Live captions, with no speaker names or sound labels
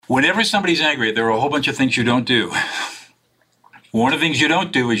Whenever somebody's angry, there are a whole bunch of things you don't do. One of the things you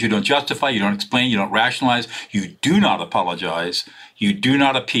don't do is you don't justify, you don't explain, you don't rationalize, you do not apologize, you do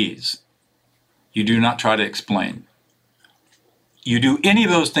not appease, you do not try to explain. You do any of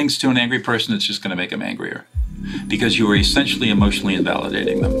those things to an angry person, it's just going to make them angrier because you are essentially emotionally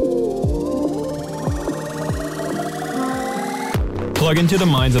invalidating them. Plug into the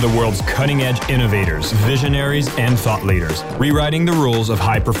minds of the world's cutting-edge innovators, visionaries, and thought leaders, rewriting the rules of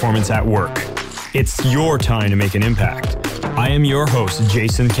high performance at work. It's your time to make an impact. I am your host,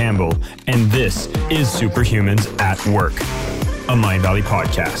 Jason Campbell, and this is Superhumans at Work, a Mindvalley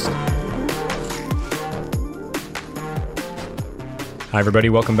podcast. Hi, everybody.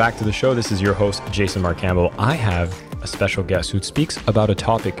 Welcome back to the show. This is your host, Jason Mark Campbell. I have a special guest who speaks about a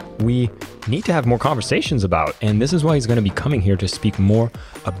topic we need to have more conversations about, and this is why he's going to be coming here to speak more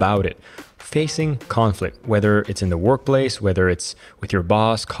about it. Facing conflict, whether it's in the workplace, whether it's with your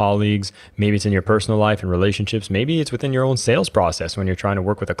boss, colleagues, maybe it's in your personal life and relationships, maybe it's within your own sales process when you're trying to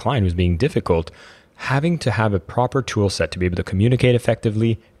work with a client who's being difficult. Having to have a proper tool set to be able to communicate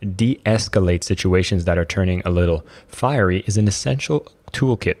effectively, de-escalate situations that are turning a little fiery is an essential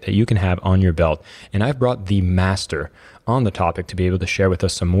toolkit that you can have on your belt. And I've brought the master on the topic to be able to share with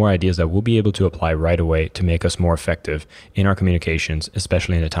us some more ideas that we'll be able to apply right away to make us more effective in our communications,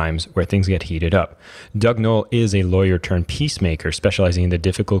 especially in the times where things get heated up. Doug Noll is a lawyer turned peacemaker specializing in the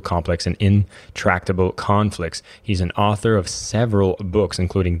difficult, complex, and intractable conflicts. He's an author of several books,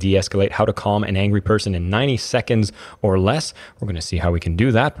 including De-Escalate, How to Calm an Angry Person in 90 Seconds or Less. We're going to see how we can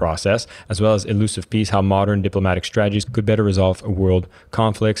do that process, as well as Elusive Peace, How Modern Diplomatic Strategies Could Better Resolve World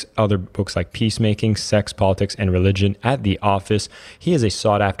Conflicts. Other books like Peacemaking, Sex, Politics, and Religion at the Office. He is a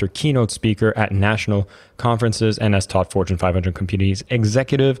sought-after keynote speaker at national conferences and has taught Fortune 500 companies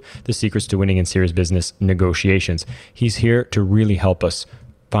executive the secrets to winning in serious business negotiations. He's here to really help us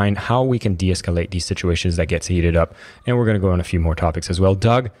find how we can de-escalate these situations that gets heated up. And we're going to go on a few more topics as well.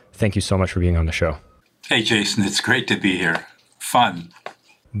 Doug, thank you so much for being on the show. Hey, Jason, it's great to be here. Fun.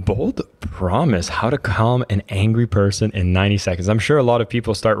 Bold promise, how to calm an angry person in 90 seconds. I'm sure a lot of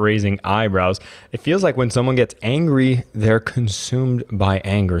people start raising eyebrows. It feels like when someone gets angry, they're consumed by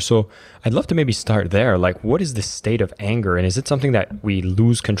anger. So I'd love to maybe start there. Like, what is the state of anger? And is it something that we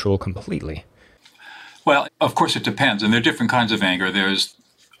lose control completely? Well, of course, it depends. And there are different kinds of anger. There's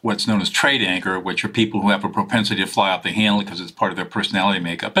what's known as trait anger, which are people who have a propensity to fly off the handle because it's part of their personality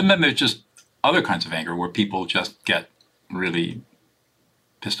makeup. And then there's just other kinds of anger where people just get really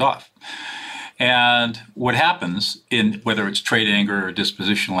pissed off. And what happens in whether it's trait anger or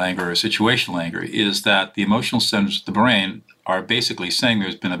dispositional anger or situational anger is that the emotional centers of the brain are basically saying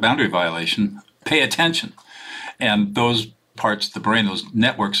there's been a boundary violation, pay attention. And those parts of the brain, those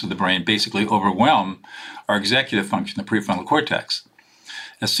networks of the brain basically overwhelm our executive function, the prefrontal cortex.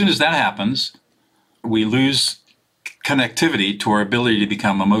 As soon as that happens, we lose connectivity to our ability to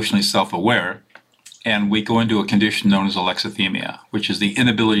become emotionally self-aware. And we go into a condition known as alexithymia, which is the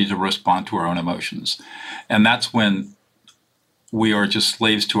inability to respond to our own emotions. And that's when we are just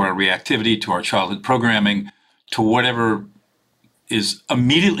slaves to our reactivity, to our childhood programming, to whatever is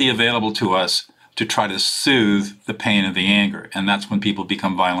immediately available to us to try to soothe the pain of the anger. And that's when people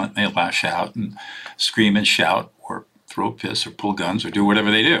become violent. They lash out and scream and shout or throw fists or pull guns or do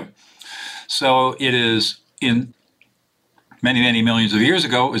whatever they do. So it is, in many, many millions of years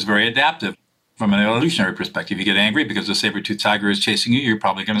ago, it was very adaptive. From an evolutionary perspective, you get angry because a saber-toothed tiger is chasing you, you're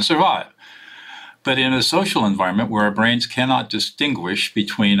probably going to survive. But in a social environment where our brains cannot distinguish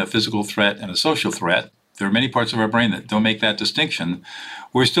between a physical threat and a social threat, there are many parts of our brain that don't make that distinction,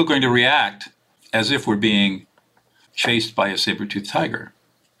 we're still going to react as if we're being chased by a saber-toothed tiger.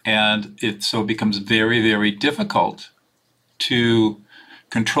 And it so becomes very, very difficult to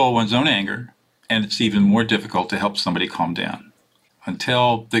control one's own anger, and it's even more difficult to help somebody calm down.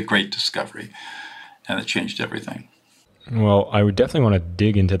 Until the great discovery, and it changed everything. Well, I would definitely want to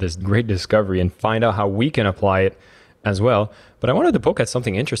dig into this great discovery and find out how we can apply it as well. But I wanted to poke at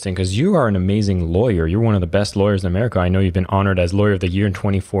something interesting because you are an amazing lawyer. You're one of the best lawyers in America. I know you've been honored as Lawyer of the Year in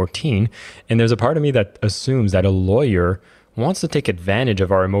 2014. And there's a part of me that assumes that a lawyer wants to take advantage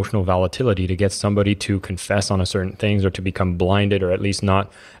of our emotional volatility to get somebody to confess on a certain things or to become blinded or at least not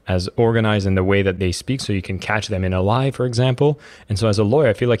as organized in the way that they speak so you can catch them in a lie, for example. And so as a lawyer,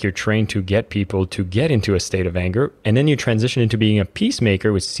 I feel like you're trained to get people to get into a state of anger, and then you transition into being a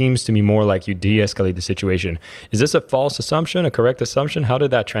peacemaker, which seems to me more like you de-escalate the situation. Is this a false assumption, a correct assumption? How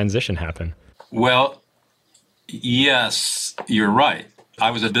did that transition happen? Well, yes, you're right. I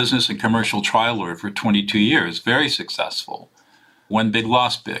was a business and commercial trial lawyer for 22 years, very successful. Won big,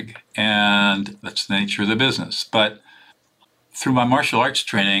 lost big, and that's the nature of the business. But through my martial arts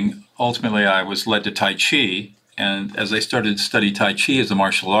training, ultimately I was led to Tai Chi. And as I started to study Tai Chi as a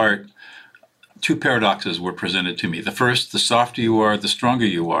martial art, two paradoxes were presented to me. The first, the softer you are, the stronger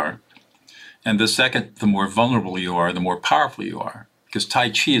you are. And the second, the more vulnerable you are, the more powerful you are. Because Tai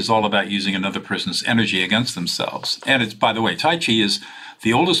Chi is all about using another person's energy against themselves. And it's, by the way, Tai Chi is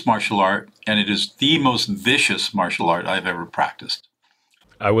the oldest martial art, and it is the most vicious martial art I've ever practiced.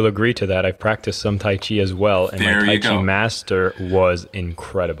 I will agree to that. I've practiced some Tai Chi as well, and There my you Tai Chi go. master was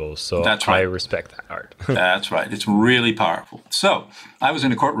incredible. So That's right. I respect that art. That's right. It's really powerful. So I was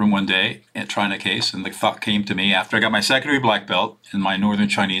in a courtroom one day and trying a case, and the thought came to me after I got my secondary black belt in my Northern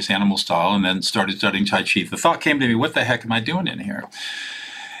Chinese animal style and then started studying Tai Chi. The thought came to me, what the heck am I doing in here?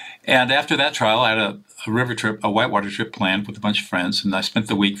 And after that trial, I had a river trip, a whitewater trip planned with a bunch of friends, and I spent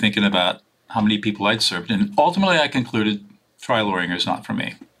the week thinking about how many people I'd served. And ultimately, I concluded trial lawyering is not for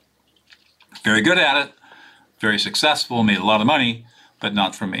me. Very good at it, very successful, made a lot of money, but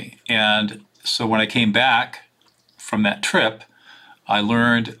not for me. And so when I came back from that trip, I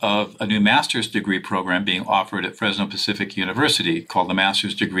learned of a new master's degree program being offered at Fresno Pacific University called the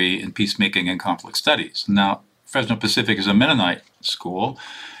Master's Degree in Peacemaking and Conflict Studies. Now, Fresno Pacific is a Mennonite school,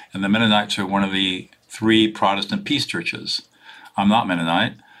 and the Mennonites are one of the 3 Protestant peace churches. I'm not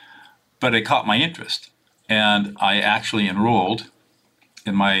Mennonite, but it caught my interest. And I actually enrolled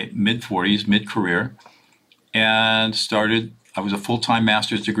in my mid-40s, mid-career, and I was a full-time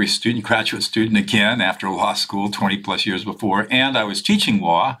master's degree student, graduate student again after law school 20 plus years before, and I was teaching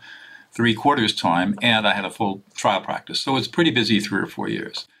law 3/4 time, and I had a full trial practice. So it was pretty busy 3 or 4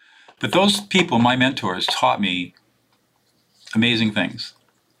 years. But those people, my mentors, taught me amazing things.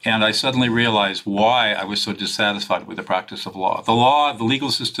 And I suddenly realized why I was so dissatisfied with the practice of law. The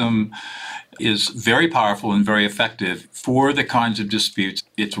legal system is very powerful and very effective for the kinds of disputes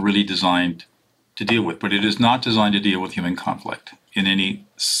it's really designed to deal with, but it is not designed to deal with human conflict in any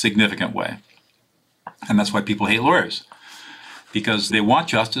significant way. And that's why people hate lawyers, because they want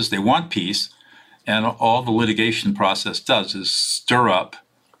justice, they want peace, and all the litigation process does is stir up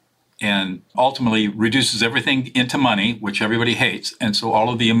and ultimately reduces everything into money, which everybody hates. And so all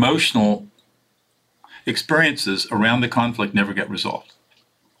of the emotional experiences around the conflict never get resolved.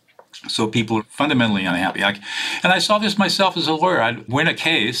 So people are fundamentally unhappy. And I saw this myself as a lawyer. I'd win a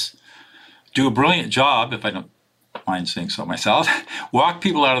case, do a brilliant job, if I don't mind saying so myself, walk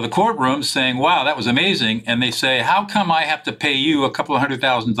people out of the courtroom saying, wow, that was amazing. And they say, how come I have to pay you a couple of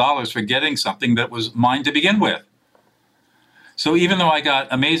 $100,000 for getting something that was mine to begin with? So even though I got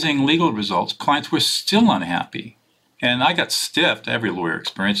amazing legal results, clients were still unhappy. And I got stiffed. Every lawyer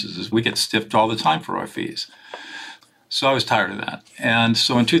experiences this. We get stiffed all the time for our fees. So I was tired of that. And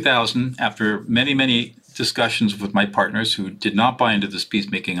so in 2000, after many, many discussions with my partners who did not buy into this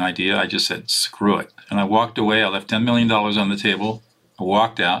peacemaking idea, I just said, screw it. And I walked away. I left $10 million on the table. I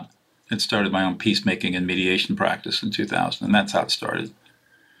walked out and started my own peacemaking and mediation practice in 2000. And that's how it started.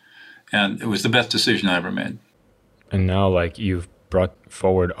 And it was the best decision I ever made. And now, like, you've brought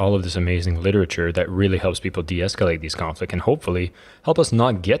forward all of this amazing literature that really helps people de-escalate these conflicts and hopefully help us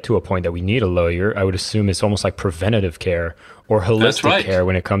not get to a point that we need a lawyer. I would assume it's almost like preventative care or holistic care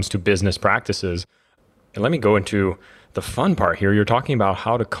when it comes to business practices. And let me go into the fun part here. You're talking about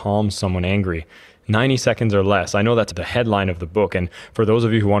how to calm someone angry. 90 seconds or less. I know that's the headline of the book. And for those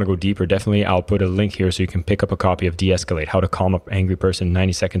of you who want to go deeper, definitely I'll put a link here so you can pick up a copy of De-Escalate, How to Calm an Angry Person in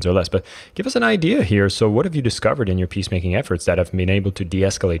 90 Seconds or Less. But give us an idea here. So what have you discovered in your peacemaking efforts that have been able to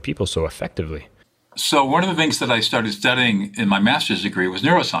de-escalate people so effectively? So one of the things that I started studying in my master's degree was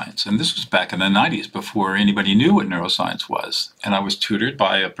neuroscience. And this was back in the 90s before anybody knew what neuroscience was. And I was tutored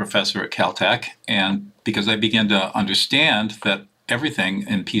by a professor at Caltech. And because I began to understand that everything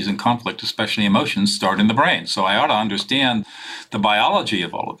in peace and conflict, especially emotions, start in the brain. So I ought to understand the biology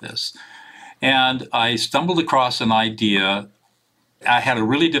of all of this. And I stumbled across an idea. I had a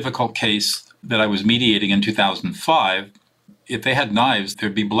really difficult case that I was mediating in 2005. If they had knives,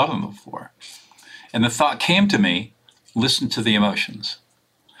 there'd be blood on the floor. And the thought came to me, listen to the emotions.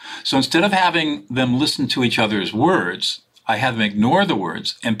 So instead of having them listen to each other's words, I had them ignore the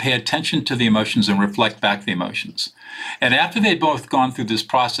words and pay attention to the emotions and reflect back the emotions. And after they'd both gone through this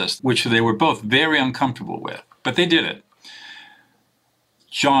process, which they were both very uncomfortable with, but they did it.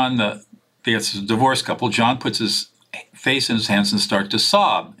 John, it's a divorced couple, John puts his face in his hands and starts to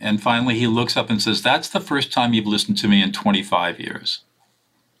sob. And finally he looks up and says, that's the first time you've listened to me in 25 years.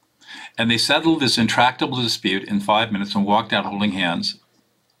 And they settled this intractable dispute in 5 minutes and walked out holding hands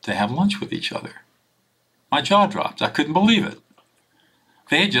to have lunch with each other. My jaw dropped. I couldn't believe it.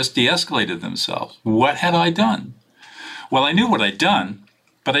 They had just de-escalated themselves. What had I done? Well, I knew what I'd done,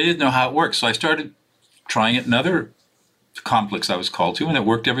 but I didn't know how it worked. So I started trying it in other conflicts I was called to, and it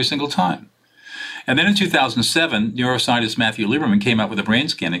worked every single time. And then in 2007, neuroscientist Matthew Lieberman came out with a brain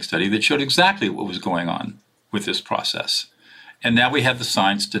scanning study that showed exactly what was going on with this process. And now we have the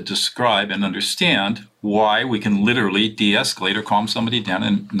science to describe and understand why we can literally de-escalate or calm somebody down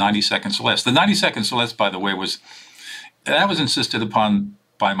in 90 seconds or less. The 90 seconds or less, by the way, was insisted upon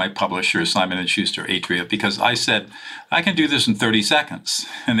by my publisher, Simon & Schuster, Atria, because I said, I can do this in 30 seconds.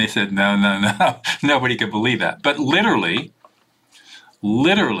 And they said, no, nobody could believe that. But literally,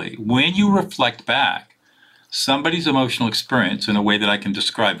 when you reflect back somebody's emotional experience in a way that I can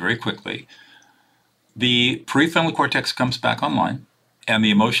describe very quickly, the prefrontal cortex comes back online and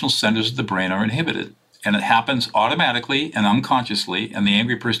the emotional centers of the brain are inhibited. And it happens automatically and unconsciously, and the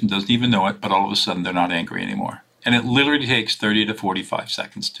angry person doesn't even know it, but all of a sudden they're not angry anymore. And it literally takes 30 to 45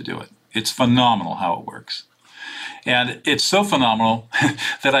 seconds to do it. It's phenomenal how it works. And it's so phenomenal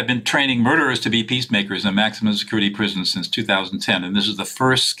that I've been training murderers to be peacemakers in maximum security prisons since 2010. And this is the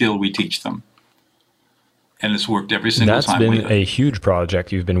first skill we teach them. And it's worked every single time. That's been a huge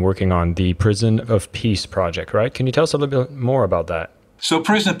project you've been working on, the Prison of Peace project, right? Can you tell us a little bit more about that? So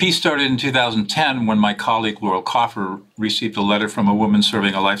Prison of Peace started in 2010 when my colleague Laurel Coffer received a letter from a woman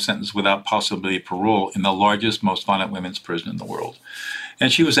serving a life sentence without possibility of parole in the largest, most violent women's prison in the world.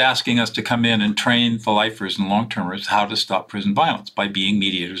 And she was asking us to come in and train the lifers and long-termers how to stop prison violence by being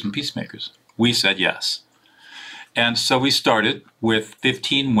mediators and peacemakers. We said yes. And so we started with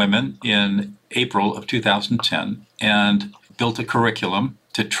 15 women in April of 2010 and built a curriculum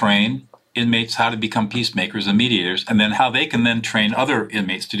to train inmates how to become peacemakers and mediators, and then how they can then train other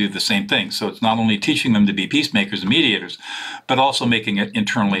inmates to do the same thing. So it's not only teaching them to be peacemakers and mediators, but also making it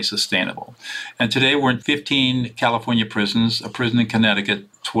internally sustainable. And today we're in 15 California prisons, a prison in Connecticut,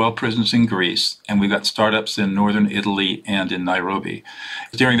 12 prisons in Greece, and we've got startups in northern Italy and in Nairobi.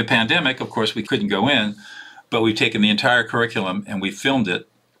 During the pandemic, of course, we couldn't go in, but we've taken the entire curriculum and we filmed it.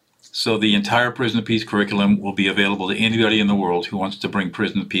 So the entire Prison of Peace curriculum will be available to anybody in the world who wants to bring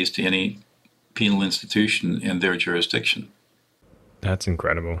Prison of Peace to any penal institution in their jurisdiction. That's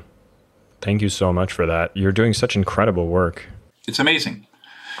incredible. Thank you so much for that. You're doing such incredible work. It's amazing.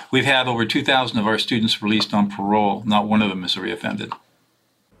 We've had over 2,000 of our students released on parole. Not one of them is reoffended.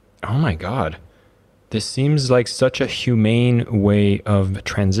 Oh my God. This seems like such a humane way of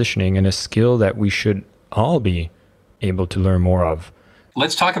transitioning and a skill that we should all be able to learn more of.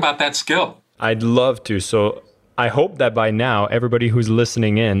 Let's talk about that skill. I'd love to. So I hope that by now, everybody who's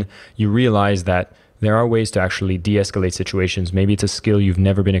listening in, you realize that there are ways to actually de-escalate situations. Maybe it's a skill you've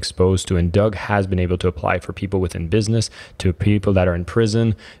never been exposed to, and Doug has been able to apply for people within business, to people that are in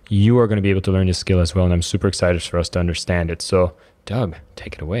prison. You are going to be able to learn this skill as well, and I'm super excited for us to understand it. So, Doug,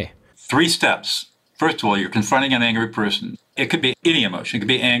 take it away. 3 steps. First of all, you're confronting an angry person. It could be any emotion. It could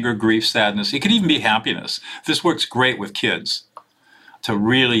be anger, grief, sadness. It could even be happiness. This works great with kids to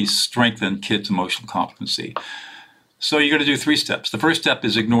really strengthen kids' emotional competency. So you're going to do 3 steps. The first step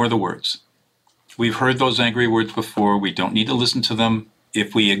is ignore the words. We've heard those angry words before. We don't need to listen to them.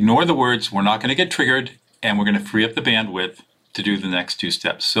 If we ignore the words, we're not going to get triggered, and we're going to free up the bandwidth to do the next 2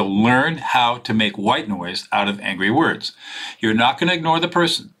 steps. So learn how to make white noise out of angry words. You're not going to ignore the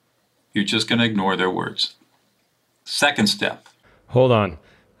person. You're just going to ignore their words. Second step. Hold on.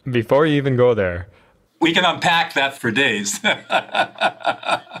 Before you even go there, we can unpack that for days.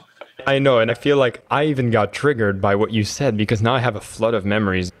 I know, and I feel like I even got triggered by what you said, because now I have a flood of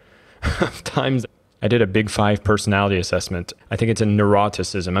memories of times I did a Big 5 personality assessment. I think it's in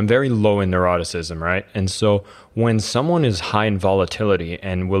neuroticism. I'm very low in neuroticism, right? And so when someone is high in volatility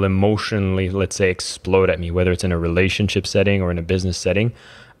and will emotionally, let's say, explode at me, whether it's in a relationship setting or in a business setting,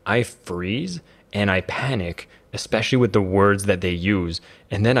 I freeze and I panic, especially with the words that they use.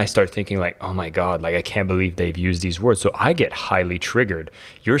 And then I start thinking like, oh my God, like I can't believe they've used these words. So I get highly triggered.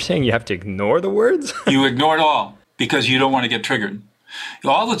 You're saying you have to ignore the words? You ignore it all because you don't want to get triggered.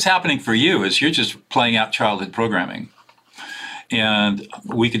 All that's happening for you is you're just playing out childhood programming. And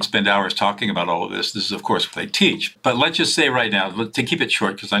we could spend hours talking about all of this. This is, of course, what I teach. But let's just say right now, to keep it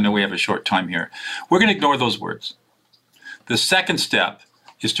short, because I know we have a short time here, we're going to ignore those words. The second step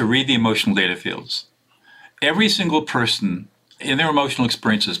is to read the emotional data fields. Every single person in their emotional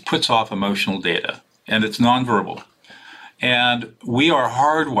experiences puts off emotional data, and it's nonverbal. And we are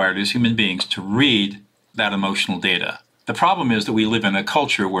hardwired as human beings to read that emotional data. The problem is that we live in a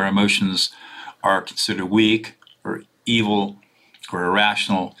culture where emotions are considered weak or evil or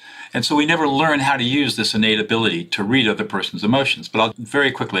irrational. And so we never learn how to use this innate ability to read other person's emotions. But I'll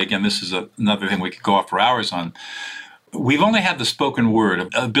very quickly, again, this is another thing we could go off for hours on. We've only had the spoken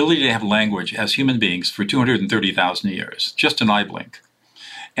word, ability to have language as human beings for 230,000 years, just an eye blink.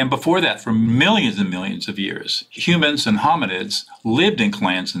 And before that, for millions and millions of years, humans and hominids lived in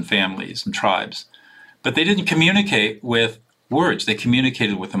clans and families and tribes, but they didn't communicate with words. They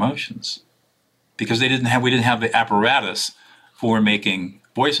communicated with emotions because we didn't have the apparatus for making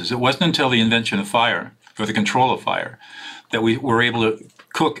voices. It wasn't until the invention of fire, or the control of fire, that we were able to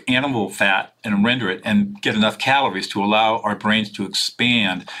cook animal fat and render it and get enough calories to allow our brains to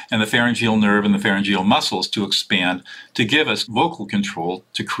expand and the pharyngeal nerve and the pharyngeal muscles to expand to give us vocal control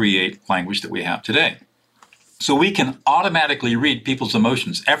to create language that we have today. So we can automatically read people's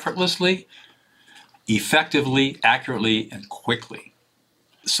emotions effortlessly, effectively, accurately, and quickly.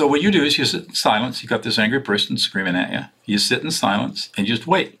 So what you do is you sit in silence. You've got this angry person screaming at you. You sit in silence and you just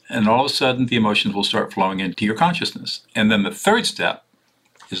wait. And all of a sudden, the emotions will start flowing into your consciousness. And then the third step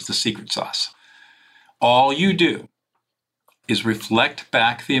is the secret sauce. All you do is reflect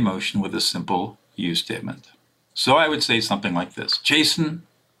back the emotion with a simple you statement. So I would say something like this: Jason,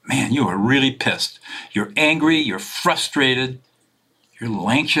 man, you are really pissed. You're angry, you're frustrated, you're a little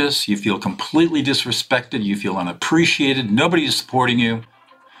anxious, you feel completely disrespected, you feel unappreciated, nobody's supporting you,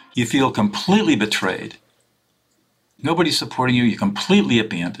 you feel completely betrayed. Nobody's supporting you, you're completely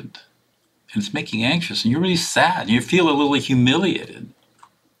abandoned. And it's making you anxious, and you're really sad, and you feel a little humiliated.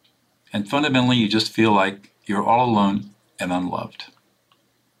 And fundamentally, you just feel like you're all alone and unloved.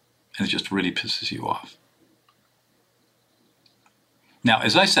 And it just really pisses you off. Now,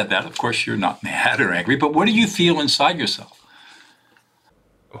 as I said that, of course, you're not mad or angry, but what do you feel inside yourself?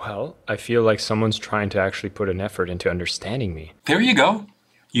 Well, I feel like someone's trying to actually put an effort into understanding me. There you go.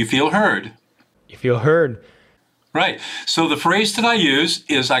 You feel heard. You feel heard. Right. So the phrase that I use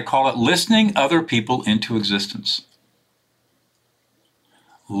is, I call it listening other people into existence.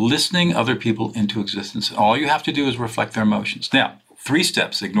 Listening other people into existence. All you have to do is reflect their emotions. Now, 3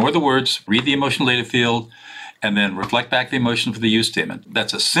 steps: ignore the words, read the emotional data field, and then reflect back the emotion for the you statement.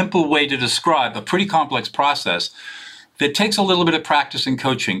 That's a simple way to describe a pretty complex process that takes a little bit of practice and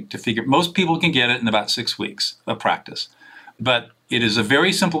coaching to figure. Most people can get it in about 6 weeks of practice. But it is a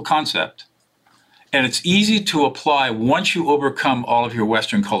very simple concept, and it's easy to apply once you overcome all of your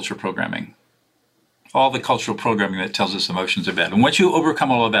Western culture programming. All the cultural programming that tells us emotions are bad. And once you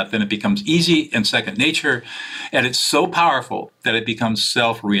overcome all of that, then it becomes easy and second nature. And it's so powerful that it becomes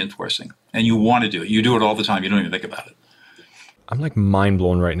self-reinforcing. And you want to do it. You do it all the time. You don't even think about it. I'm like mind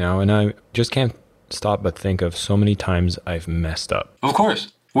blown right now. And I just can't stop but think of so many times I've messed up. Of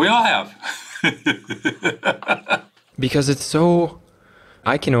course. We all have. Because it's so...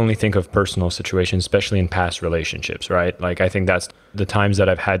 I can only think of personal situations, especially in past relationships, right? Like, I think that's the times that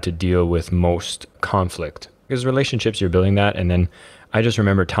I've had to deal with most conflict. Because relationships, you're building that. And then I just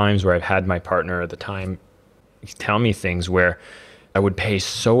remember times where I've had my partner at the time tell me things where I would pay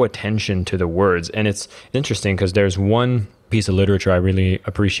so attention to the words. And it's interesting because there's one piece of literature I really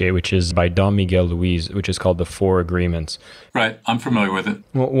appreciate, which is by Don Miguel Ruiz, which is called The 4 Agreements. Right. I'm familiar with it.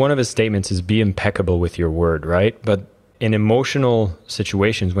 Well, one of his statements is be impeccable with your word, right? But in emotional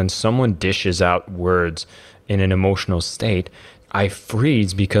situations, when someone dishes out words in an emotional state, I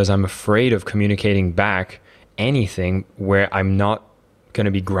freeze because I'm afraid of communicating back anything where I'm not going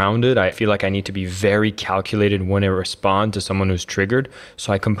to be grounded. I feel like I need to be very calculated when I respond to someone who's triggered.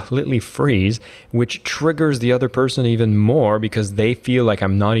 So I completely freeze, which triggers the other person even more because they feel like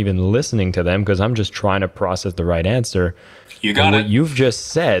I'm not even listening to them because I'm just trying to process the right answer. You got it. What you've just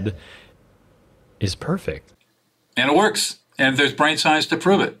said is perfect. And it works. And there's brain science to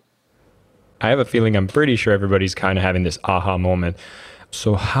prove it. I have a feeling, I'm pretty sure everybody's kind of having this aha moment.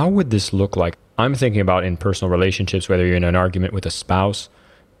 So how would this look like? I'm thinking about in personal relationships, whether you're in an argument with a spouse,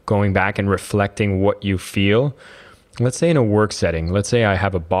 going back and reflecting what you feel. Let's say in a work setting, let's say I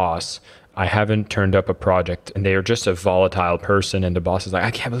have a boss, I haven't turned up a project and they are just a volatile person and the boss is like,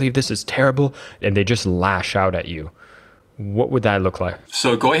 I can't believe this is terrible. And they just lash out at you. What would that look like?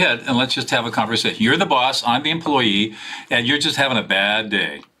 So go ahead and let's just have a conversation. You're the boss, I'm the employee, and you're just having a bad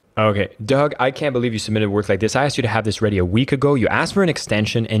day. Okay, Doug, I can't believe you submitted work like this. I asked you to have this ready a week ago. You asked for an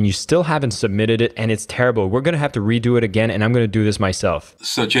extension and you still haven't submitted it and it's terrible. We're going to have to redo it again and I'm going to do this myself.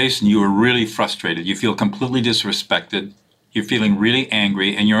 So Jason, you are really frustrated. You feel completely disrespected. You're feeling really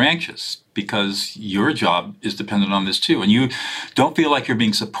angry and you're anxious because your job is dependent on this too. And you don't feel like you're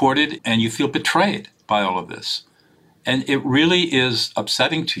being supported and you feel betrayed by all of this. And it really is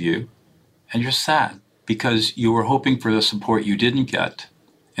upsetting to you, and you're sad because you were hoping for the support you didn't get,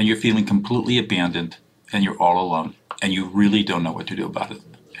 and you're feeling completely abandoned, and you're all alone, and you really don't know what to do about it.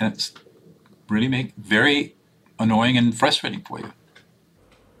 And it's really very annoying and frustrating for you.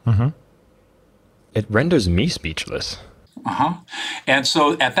 Mm-hmm. It renders me speechless. And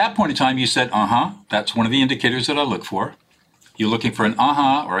so at that point in time, you said, that's one of the indicators that I look for. You're looking for an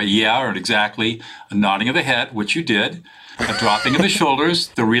or a yeah or an exactly, a nodding of the head, which you did, a dropping of the shoulders,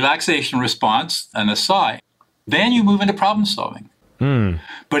 the relaxation response, and a sigh. Then you move into problem solving.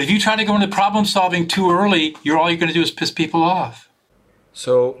 But if you try to go into problem solving too early, all you're going to do is piss people off.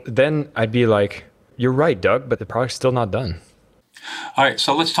 So then I'd be like, you're right, Doug, but the project's still not done. All right,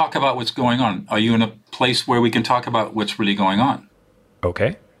 so let's talk about what's going on. Are you in a place where we can talk about what's really going on?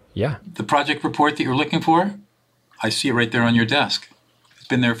 Okay, yeah. The project report that you're looking for, I see it right there on your desk. It's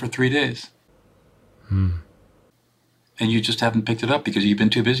been there for 3 days. And you just haven't picked it up because you've been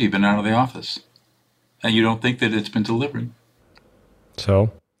too busy. You've been out of the office. And you don't think that it's been delivered.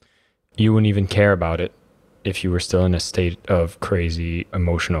 So you wouldn't even care about it if you were still in a state of crazy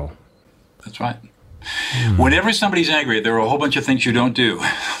emotional. That's right. Whenever somebody's angry, there are a whole bunch of things you don't do.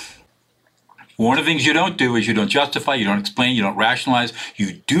 One of the things you don't do is you don't justify, you don't explain, you don't rationalize,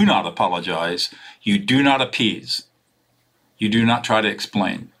 you do not apologize, you do not appease, you do not try to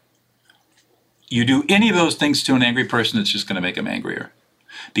explain. You do any of those things to an angry person, it's just going to make them angrier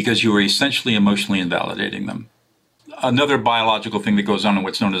because you are essentially emotionally invalidating them. Another biological thing that goes on in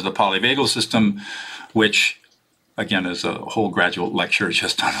what's known as the polyvagal system, which again is a whole graduate lecture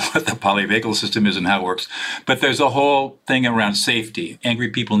just on what the polyvagal system is and how it works. But there's a whole thing around safety. Angry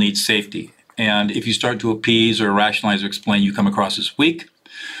people need safety. And if you start to appease or rationalize or explain, you come across as weak,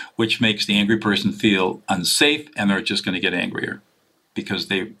 which makes the angry person feel unsafe, and they're just going to get angrier because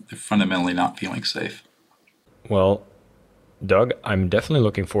they're fundamentally not feeling safe. Well, Doug, I'm definitely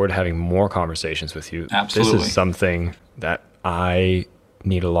looking forward to having more conversations with you. Absolutely. This is something that I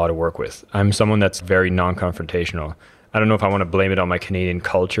need a lot of work with. I'm someone that's very non-confrontational. I don't know if I want to blame it on my Canadian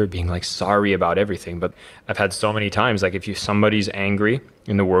culture, being like sorry about everything, but I've had so many times, like if somebody's angry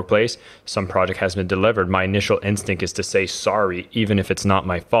in the workplace, some project has been delivered, my initial instinct is to say sorry, even if it's not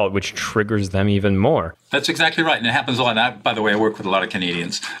my fault, which triggers them even more. That's exactly right. And it happens a lot. By the way, I work with a lot of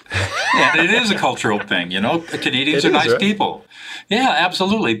Canadians. And it is a cultural thing, Canadians are nice people. Yeah,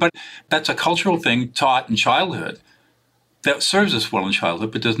 absolutely. But that's a cultural thing taught in childhood that serves us well in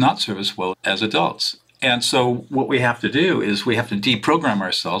childhood, but does not serve us well as adults. And so what we have to do is we have to deprogram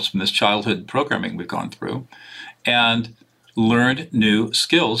ourselves from this childhood programming we've gone through and learn new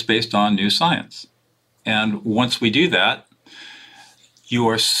skills based on new science. And once we do that, you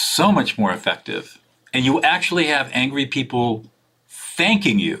are so much more effective. And you actually have angry people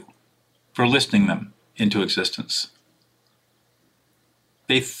thanking you for listening them into existence.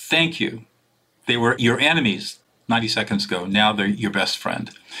 They thank you. They were your enemies 90 seconds ago. Now they're your best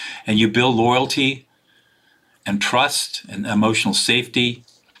friend. And you build loyalty and trust and emotional safety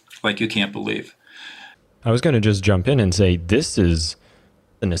like you can't believe. I was going to just jump in and say this is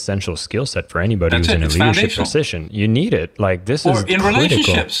an essential skill set for anybody who's in a leadership position. You need it. Like this is in critical.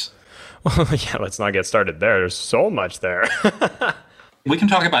 Relationships. Well, yeah, let's not get started there. There's so much there. We can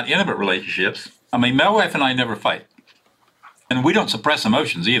talk about intimate relationships. I mean, my wife and I never fight. And we don't suppress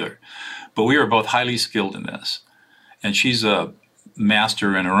emotions either. But we are both highly skilled in this. And she's a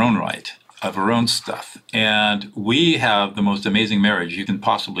master in her own right of her own stuff. And we have the most amazing marriage you can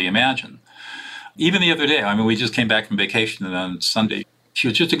possibly imagine. Even the other day, we just came back from vacation, and on Sunday, she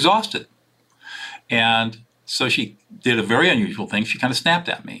was just exhausted. And so she did a very unusual thing. She kind of snapped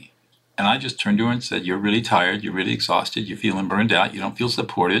at me. And I just turned to her and said, you're really tired, you're really exhausted, you're feeling burned out, you don't feel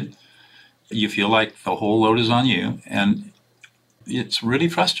supported, you feel like the whole load is on you, and it's really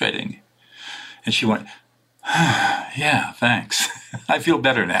frustrating. And she went, yeah, thanks. I feel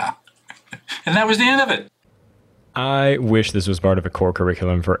better now. And that was the end of it. I wish this was part of a core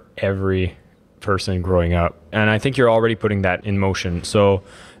curriculum for every person growing up. And I think you're already putting that in motion. So,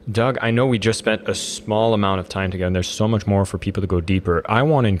 Doug, I know we just spent a small amount of time together, and there's so much more for people to go deeper. I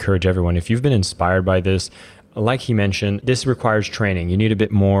want to encourage everyone, if you've been inspired by this, like he mentioned, this requires training. You need a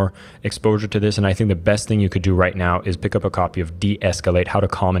bit more exposure to this. And I think the best thing you could do right now is pick up a copy of De-Escalate, How to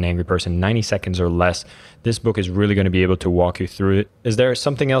Calm an Angry Person, 90 seconds or less. This book is really going to be able to walk you through it. Is there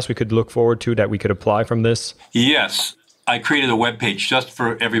something else we could look forward to that we could apply from this? Yes. I created a webpage just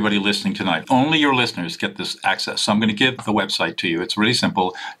for everybody listening tonight. Only your listeners get this access. So I'm going to give the website to you. It's really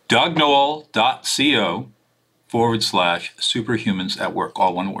simple. DougNoel.co/superhumans at work,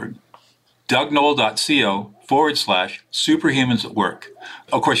 all one word. DougNoel.co/superhumans at work.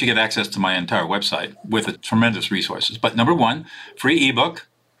 Of course, you get access to my entire website with tremendous resources. But number one, free ebook.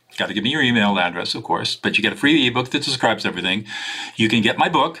 Got to give me your email address, of course. But you get a free ebook that describes everything. You can get my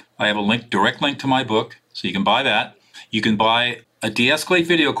book. I have a direct link to my book, so you can buy that. You can buy a De-Escalate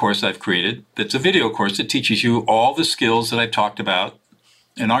video course I've created. That's a video course that teaches you all the skills that I've talked about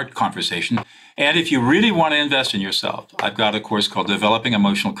in our conversation. And if you really want to invest in yourself, I've got a course called Developing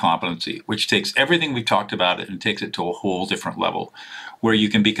Emotional Competency, which takes everything we talked about and takes it to a whole different level, where you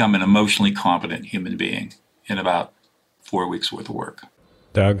can become an emotionally competent human being in about 4 weeks worth of work.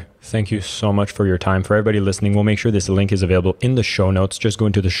 Doug, thank you so much for your time. For everybody listening, we'll make sure this link is available in the show notes. Just go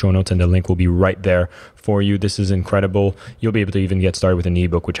into the show notes and the link will be right there for you. This is incredible. You'll be able to even get started with an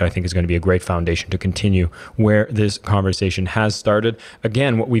ebook, which I think is going to be a great foundation to continue where this conversation has started.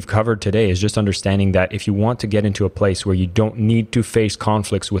 Again, what we've covered today is just understanding that if you want to get into a place where you don't need to face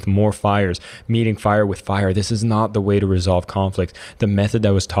conflicts with more fires, meeting fire with fire, this is not the way to resolve conflict. The method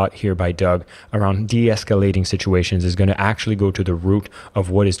that was taught here by Doug around de-escalating situations is going to actually go to the root of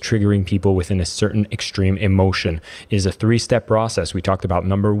what is triggering people within a certain extreme emotion. It is a 3-step process. We talked about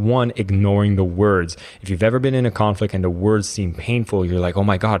number 1, ignoring the words. If you've ever been in a conflict and the words seem painful, you're like, oh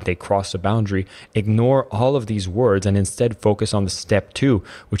my God, they crossed a boundary. Ignore all of these words and instead focus on the step 2,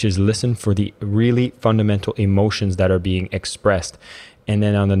 which is listen for the really fundamental emotions that are being expressed. And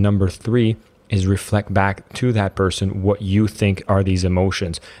then on the number 3, is reflect back to that person what you think are these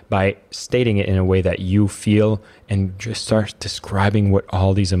emotions by stating it in a way that you feel, and just start describing what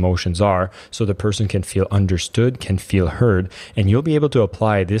all these emotions are so the person can feel understood, can feel heard, and you'll be able to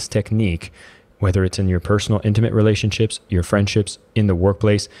apply this technique whether it's in your personal intimate relationships, your friendships, in the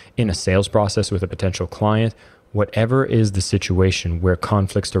workplace, in a sales process with a potential client. Whatever is the situation where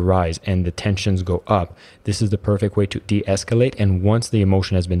conflicts arise and the tensions go up, this is the perfect way to de-escalate. And once the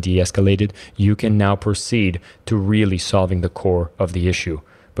emotion has been de-escalated, you can now proceed to really solving the core of the issue.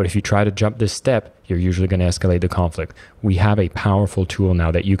 But if you try to jump this step, you're usually going to escalate the conflict. We have a powerful tool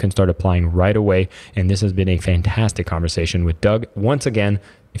now that you can start applying right away. And this has been a fantastic conversation with Doug. Once again,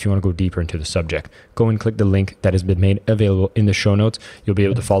 if you want to go deeper into the subject, go and click the link that has been made available in the show notes. You'll be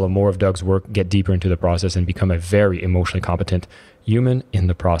able to follow more of Doug's work, get deeper into the process, and become a very emotionally competent human in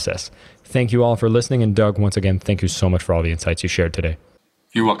the process. Thank you all for listening. And Doug, once again, thank you so much for all the insights you shared today.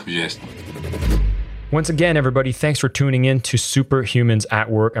 You're welcome, Jason. Once again, everybody, thanks for tuning in to Superhumans at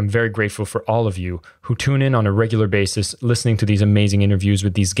Work. I'm very grateful for all of you who tune in on a regular basis, listening to these amazing interviews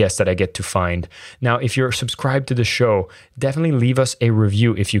with these guests that I get to find. Now, if you're subscribed to the show, definitely leave us a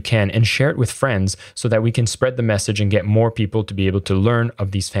review if you can, and share it with friends so that we can spread the message and get more people to be able to learn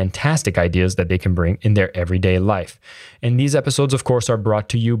of these fantastic ideas that they can bring in their everyday life. And these episodes, of course, are brought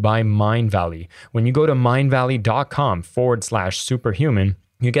to you by Mindvalley. When you go to mindvalley.com/superhuman,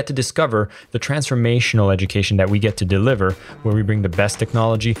 you get to discover the transformational education that we get to deliver, where we bring the best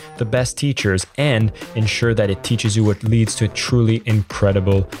technology, the best teachers, and ensure that it teaches you what leads to a truly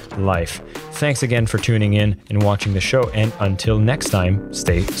incredible life. Thanks again for tuning in and watching the show. And until next time,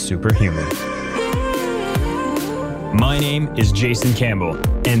 stay superhuman. My name is Jason Campbell,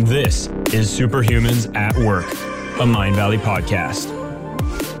 and this is Superhumans at Work, a Mindvalley podcast.